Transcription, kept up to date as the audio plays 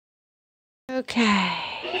Okay.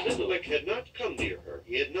 And Abimelech had not come near her.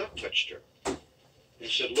 He had not touched her. And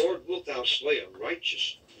said, Lord, wilt thou slay a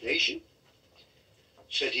righteous nation?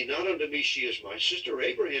 Said he not unto me, she is my sister?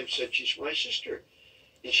 Abraham said, she's my sister.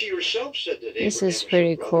 And she herself said that Abraham This is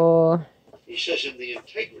pretty cool. He says, in the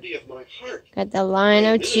integrity of my heart. Got the Lion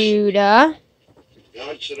of Judah.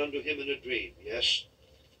 God said unto him in a dream, yes,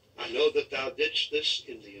 I know that thou didst this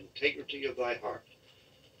in the integrity of thy heart.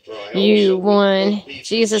 For I You won.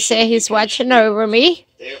 Jesus said he's watching over me.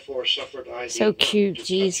 Therefore suffered I thee So cute,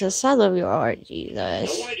 Jesus. I love your art, Jesus.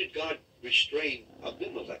 Now why did God restrain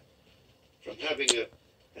Abimelech from having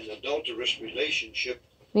an adulterous relationship?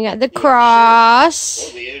 We got the cross.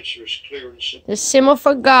 Well, the answer is clear and simple. The symbol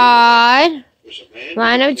for God.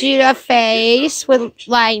 Lion of Judah face with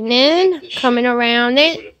lightning coming around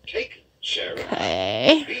it. Would have taken Sarah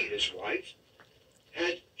Okay. to be his wife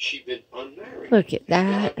had she been unmarried. Look at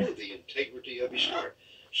that. God knew the integrity of his heart,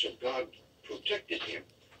 so God protected him.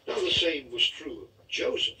 Now the same was true of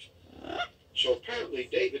Joseph. So apparently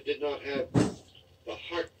David did not have the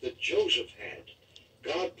heart that Joseph had.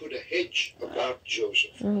 God put a hedge about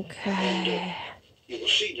Joseph. Okay. And you will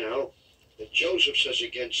see now that Joseph says,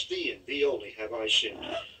 against thee and thee only have I sinned.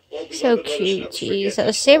 Oh, beloved, So let us cute, never forget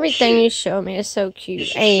Jesus. that Everything sin you show me is so cute. is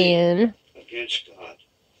a sin And against God.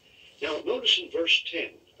 Now notice in verse 10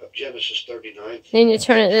 of Genesis 39. then you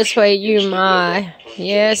turn it this way, you my.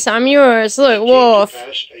 Yes, I'm yours. Look, wolf.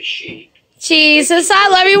 Jesus, I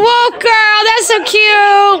love you, wolf girl. That's so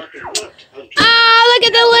cute. Oh, look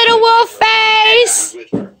at the little wolf face.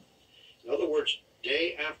 In other words,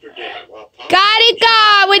 day after day, Gotti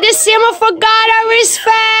God with the symbol for God over his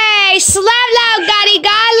face. Love, love, Gotti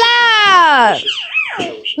God, love.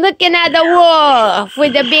 Looking at the wolf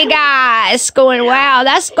with the big eyes going, wow,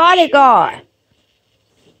 that's Gotti God.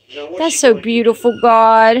 That's so beautiful,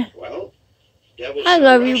 God. I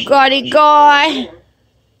love you, Gotti God.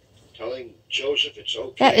 Telling Joseph it's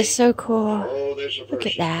okay. That is so cool. Oh, there's a verse Look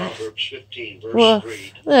at that. in Proverbs 15, verse Wolf.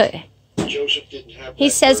 3. Look. Joseph didn't have He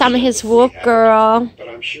that says verse I'm his as we wolf have it, girl. But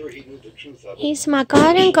I'm sure he knew the truth of it. He's my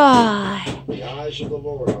God and God. The eyes of the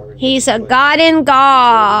Lord are in He's a every place, God and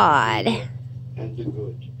God. and the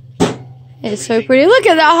good. It's so pretty. Look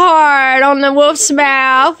at the heart on the wolf's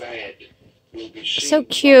mouth. Bad will be So seen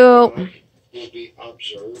cute. by God, will be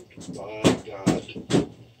observed by God.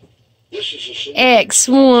 This is a sin.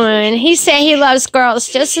 X1. He said he loves girls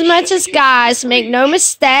just as much as guys. Make no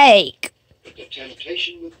mistake. But the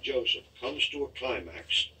temptation with Joseph comes to a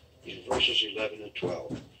climax in verses 11 and 12.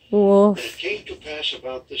 And it Wolf. came to pass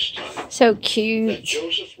about this time So that cute.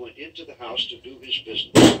 Joseph went into the house to do his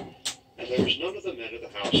business, and there was none of the men of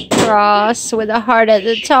the house. Cross with a heart at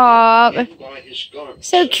the top. Hidden by his garments.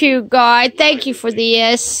 So cute, God. Thank you for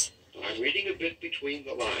this. I'm reading a bit between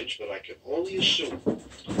the lines, but I can only assume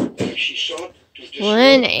that if she sought to disrobe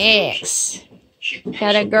One Joseph, X. she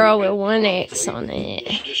Got a girl with possibly one X on was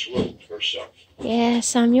it. disrobed herself.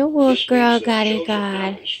 Yes, I'm your wolf This girl, means that God and Joseph now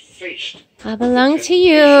God. is faced I belong with to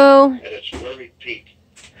you. temptation at its very peak.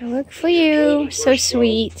 I work for you. So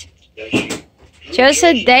sweet. That she drew Just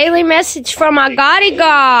a Joseph daily message from my Gotti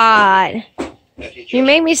God. that he You just-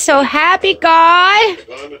 make me so happy, God. The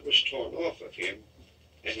garment was torn off of him,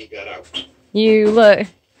 and he got out. You look. And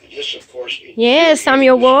this, of course, Yes, I'm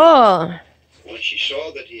your wolf. When she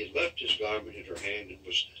saw that he had left his garment in her hand and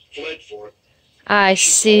was fled forth, I she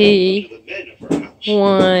see called unto the men of her house,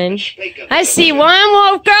 one. and spake unto I them, see saying, one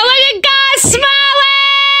wolf girl. Look at God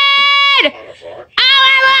smiling. Potiphar, Oh,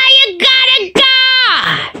 I love you, Gotti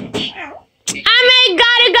God. I made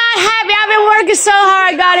Gotti God happy. I've been working so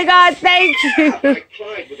hard, Gotti God. Thank I you.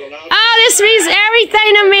 cried with a loud Oh, this means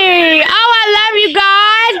everything to me. Oh, I love you,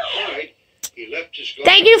 God. cried. He left his garment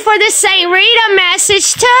Thank you for the St. Rita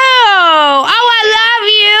message, too. Oh, I love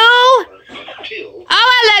you. until Oh,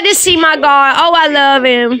 I love to see my God. Oh, I love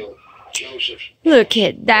him. Joseph Look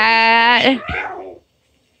at that. came home.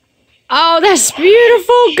 Oh, that's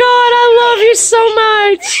beautiful, God. I love you so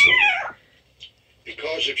much.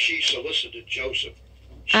 Because if she solicited Joseph,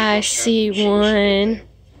 she I must have see solicited one. them.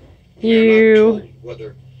 We are not You. told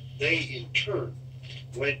whether they in turn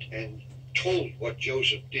went and told what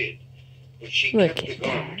Joseph did. But she Look kept the at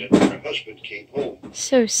garment, and when her husband came home,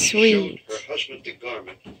 So she sweet. showed her husband the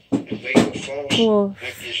garment and made a false Wolf.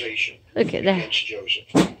 accusation Look at that. against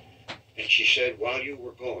Joseph. And she said, while you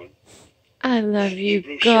were gone, I love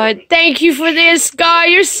you, God. Thank you for this, God.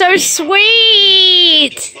 You're so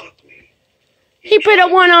sweet. to mock me. He put a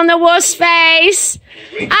one on the wolf's face.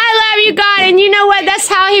 I love you, God. And you know what? That's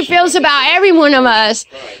how he feels about every one of us.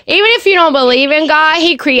 Even if you don't believe in God,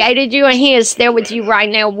 he created you and he is there with you right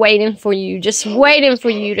now waiting for you. Just waiting for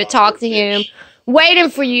you to talk to him. waiting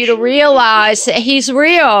for you to realize that He's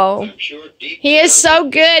real. I'm sure deep He is so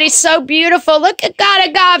good. He's so beautiful. Look at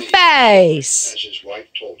God face. as his wife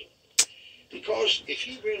told him. Because if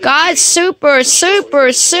he really God's super,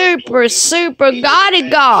 super, super, super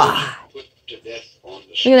God. put to death on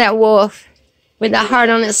the Look at that wolf with the heart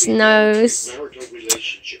on its nose. marital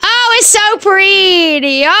relationship. Oh, it's so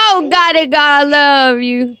pretty. Oh, God, I love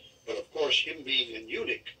you. But of course, him being an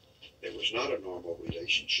eunuch, there was not a normal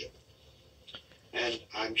relationship. And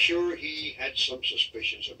I'm sure he had some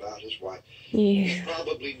suspicions about his wife. Yeah. He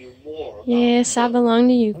probably knew more about Yes, I her belong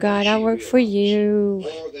to you, God. I work for you.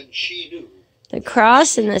 more than she knew. The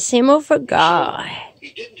cross and the symbol for God.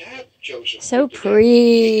 He didn't have Joseph. So put to death.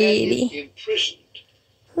 He had pretty. him imprisoned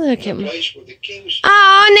Look at in a him. place where the king's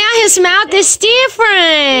Oh, now his mouth is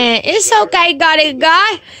different. It's okay,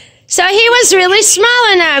 God. So he was really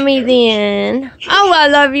smiling at me then. Oh, I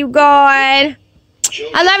love you, God.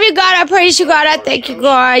 I love you, God. I praise you, God. I thank you,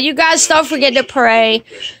 God. You guys don't forget to pray.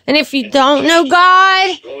 And if you don't know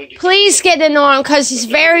God, please get to know Him because He's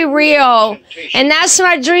very real. And that's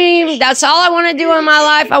my dream. That's all I want to do in my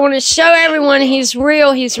life. I want to show everyone He's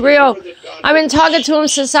real. He's real. I've been talking to Him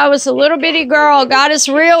since I was a little bitty girl. God is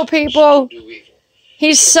real, people. do evil.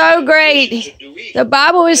 He's so great. To do evil The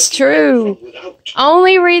Bible is true. without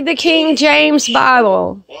Only read the King James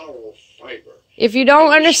Bible. moral fiber. If you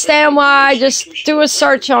don't understand why, just do a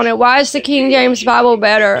search on it. Why is the King James Bible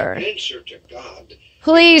better? Answer to God.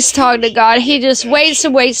 Please talk to God. He just waits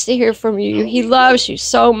and waits to hear from you. He loves you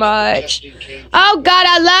so much. Testing came Oh, God,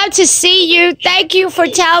 I love to see you. Thank you for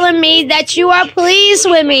telling me that you are pleased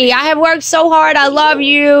with me. I have worked so hard. I love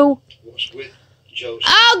you. was with Joseph.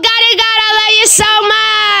 Oh, God, I love you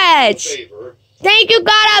so much. Favor Thank you,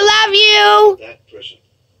 God. I love you. of that prison.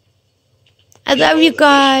 I love you,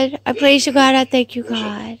 God. I praise you, God. I thank you,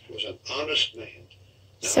 God. Was an honest man. Now,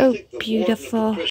 I So think the warden of the beautiful. prison